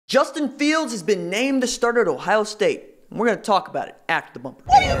Justin Fields has been named the starter at Ohio State. And we're going to talk about it after the bumper.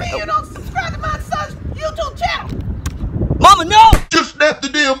 What do you mean you don't subscribe to my son's YouTube channel? Mama, no! Just snap the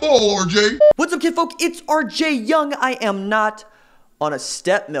damn ball, RJ. What's up, kid folk? It's RJ Young. I am not on a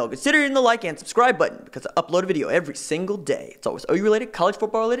step mill. Consider hitting the like and subscribe button because I upload a video every single day. It's always OU related, college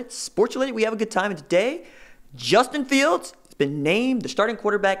football related, sports related. We have a good time. And today, Justin Fields has been named the starting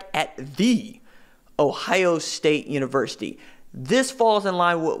quarterback at the Ohio State University. This falls in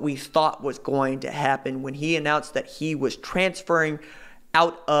line with what we thought was going to happen when he announced that he was transferring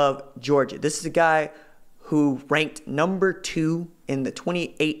out of Georgia. This is a guy who ranked number 2 in the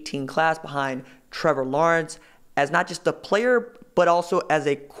 2018 class behind Trevor Lawrence as not just a player, but also as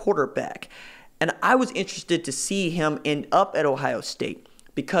a quarterback. And I was interested to see him end up at Ohio State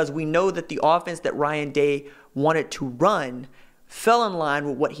because we know that the offense that Ryan Day wanted to run fell in line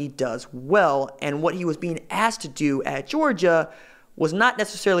with what he does well, and what he was being asked to do at Georgia was not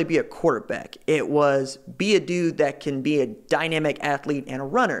necessarily be a quarterback. It was be a dude that can be a dynamic athlete and a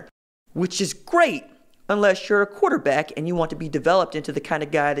runner, which is great unless you're a quarterback and you want to be developed into the kind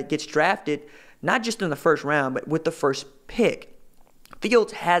of guy that gets drafted not just in the first round, but with the first pick.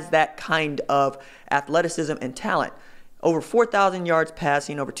 Fields has that kind of athleticism and talent. Over 4,000 yards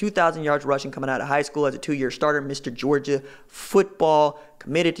passing, over 2,000 yards rushing coming out of high school as a 2-year starter. Mr. Georgia football,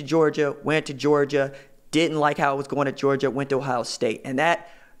 committed to Georgia, went to Georgia, didn't like how it was going at Georgia, went to Ohio State. And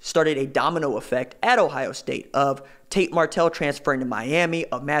that started a domino effect at Ohio State of Tate Martell transferring to Miami,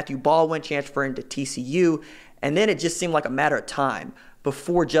 of Matthew Baldwin transferring to TCU. And then it just seemed like a matter of time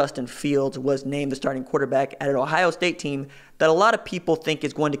before Justin Fields was named the starting quarterback at an Ohio State team that a lot of people think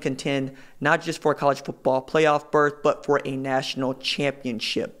is going to contend not just for a college football playoff berth, but for a national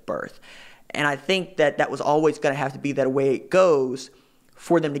championship berth. And I think that that was always going to have to be that way it goes.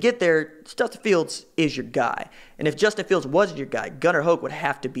 For them to get there, Justin Fields is your guy. And if Justin Fields wasn't your guy, Gunnar Hoak would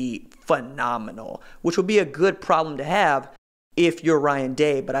have to be phenomenal, which would be a good problem to have if you're Ryan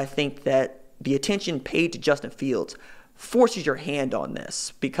Day. But I think that the attention paid to Justin Fields forces your hand on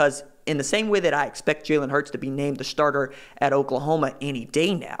this, because in the same way that I expect Jalen Hurts to be named the starter at Oklahoma any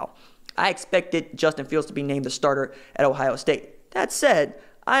day now, I expected Justin Fields to be named the starter at Ohio State. That said,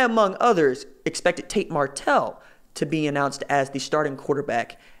 I, among others, expected Tate Martell to be announced as the starting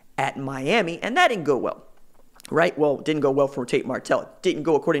quarterback at Miami, and that didn't go well, right? Well, it didn't go well for Tate Martell. It didn't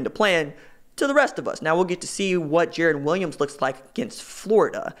go according to plan to the rest of us. Now we'll get to see what Jared Williams looks like against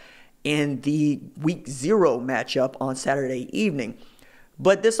Florida in the Week 0 matchup on Saturday evening.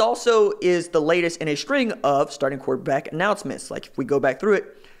 But this also is the latest in a string of starting quarterback announcements. Like if we go back through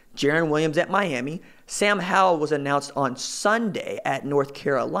it, Jared Williams at Miami, Sam Howell was announced on Sunday at North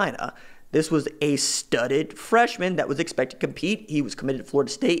Carolina. This was a studded freshman that was expected to compete. He was committed to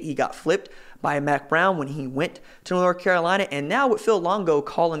Florida State. He got flipped by Mac Brown when he went to North Carolina. And now with Phil Longo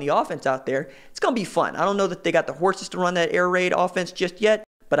calling the offense out there, it's going to be fun. I don't know that they got the horses to run that air raid offense just yet,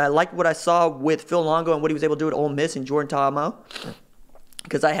 but I liked what I saw with Phil Longo and what he was able to do at Ole Miss and Jordan Ta'amu,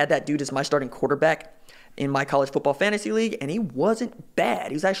 because I had that dude as my starting quarterback in my college football fantasy league, and he wasn't bad.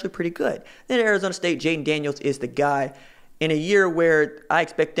 He was actually pretty good. Then at Arizona State, Jaden Daniels is the guy. In a year where I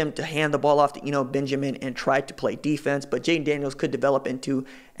expect them to hand the ball off to Benjamin and try to play defense, but Jaden Daniels could develop into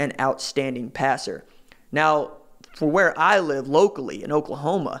an outstanding passer. Now, for where I live locally in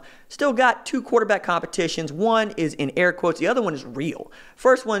Oklahoma, still got 2 quarterback competitions. One is in air quotes. The other one is real.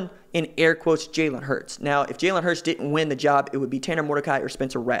 First one in air quotes, Jalen Hurts. Now, if Jalen Hurts didn't win the job, it would be Tanner Mordecai or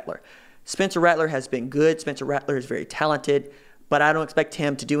Spencer Rattler. Spencer Rattler has been good. Spencer Rattler is very talented, but I don't expect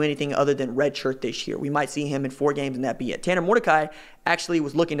him to do anything other than redshirt this year. We might see him in 4 games and that be it. Tanner Mordecai actually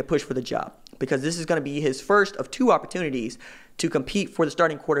was looking to push for the job because this is going to be his first of 2 opportunities to compete for the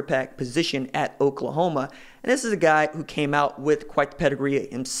starting quarterback position at Oklahoma. And this is a guy who came out with quite the pedigree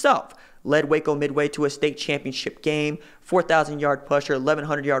himself. Led Waco Midway to a state championship game, 4,000-yard pusher,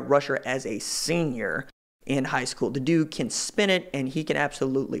 1,100-yard rusher as a senior in high school. The dude can spin it, and he can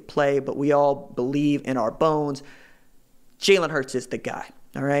absolutely play, but we all believe in our bones Jalen Hurts is the guy,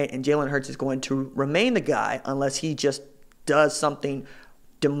 all right? And Jalen Hurts is going to remain the guy unless he just does something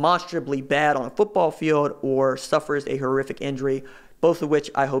demonstrably bad on a football field or suffers a horrific injury, both of which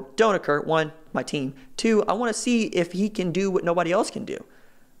I hope don't occur. 1, my team. 2, I want to see if he can do what nobody else can do,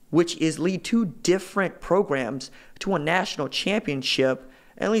 which is lead 2 different programs to a national championship,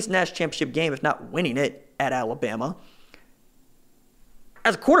 at least national championship game, if not winning it at Alabama,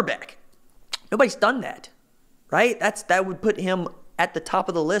 as a quarterback. Nobody's done that. Right? That would put him at the top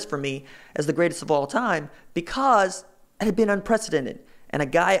of the list for me as the greatest of all time because it had been unprecedented. And a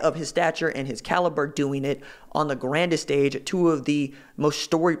guy of his stature and his caliber doing it on the grandest stage at 2 of the most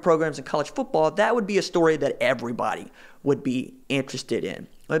storied programs in college football, that would be a story that everybody would be interested in.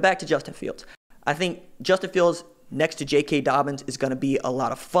 Back to Justin Fields. I think Justin Fields next to J.K. Dobbins is going to be a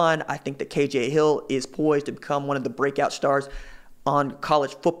lot of fun. I think that K.J. Hill is poised to become one of the breakout stars on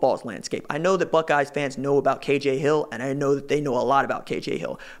college football's landscape. I know that Buckeyes fans know about K.J. Hill, and I know that they know a lot about K.J.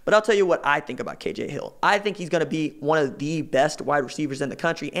 Hill. But I'll tell you what I think about K.J. Hill. I think he's going to be one of the best wide receivers in the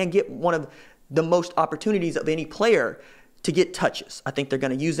country and get one of the most opportunities of any player to get touches. I think they're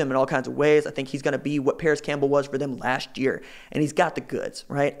going to use him in all kinds of ways. I think he's going to be what Paris Campbell was for them last year. And he's got the goods,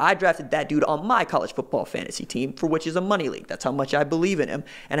 right? I drafted that dude on my college football fantasy team, for which is a money league. That's how much I believe in him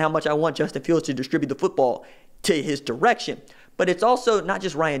and how much I want Justin Fields to distribute the football to his direction. But it's also not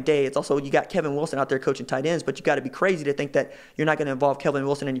just Ryan Day. It's also, you got Kevin Wilson out there coaching tight ends, but you got to be crazy to think that you're not going to involve Kevin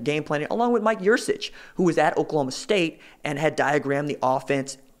Wilson in your game planning, along with Mike Yurcich, who was at Oklahoma State and had diagrammed the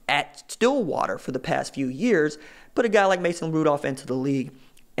offense at Stillwater for the past few years. Put a guy like Mason Rudolph into the league.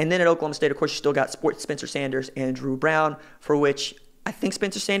 And then at Oklahoma State, of course, you still got Spencer Sanders and Drew Brown, for which I think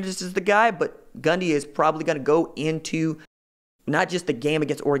Spencer Sanders is the guy, but Gundy is probably going to go into not just the game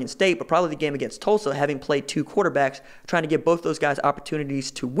against Oregon State, but probably the game against Tulsa, having played two quarterbacks, trying to give both those guys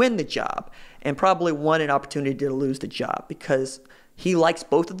opportunities to win the job, and probably one an opportunity to lose the job, because he likes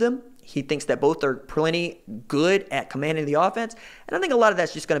both of them. He thinks that both are plenty good at commanding the offense, and I think a lot of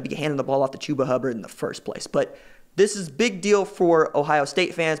that's just going to be handing the ball off to Chuba Hubbard in the first place. But this is a big deal for Ohio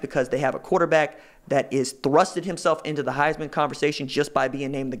State fans because they have a quarterback that is thrusted himself into the Heisman conversation just by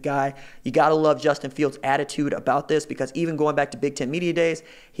being named the guy. You got to love Justin Fields' attitude about this, because even going back to Big Ten Media Days,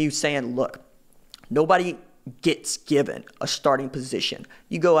 he was saying, look, nobody gets given a starting position.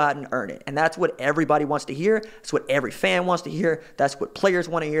 You go out and earn it. And that's what everybody wants to hear. That's what every fan wants to hear. That's what players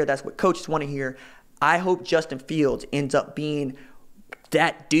want to hear. That's what coaches want to hear. I hope Justin Fields ends up being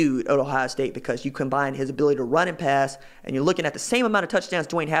that dude at Ohio State, because you combine his ability to run and pass, and you're looking at the same amount of touchdowns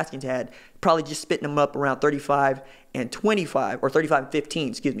Dwayne Haskins had, probably just spitting them up around 35 and 25, or 35 and 15,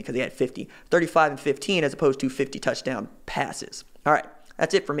 excuse me, because he had 50. 35 and 15 as opposed to 50 touchdown passes. All right,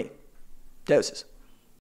 that's it for me. Doses.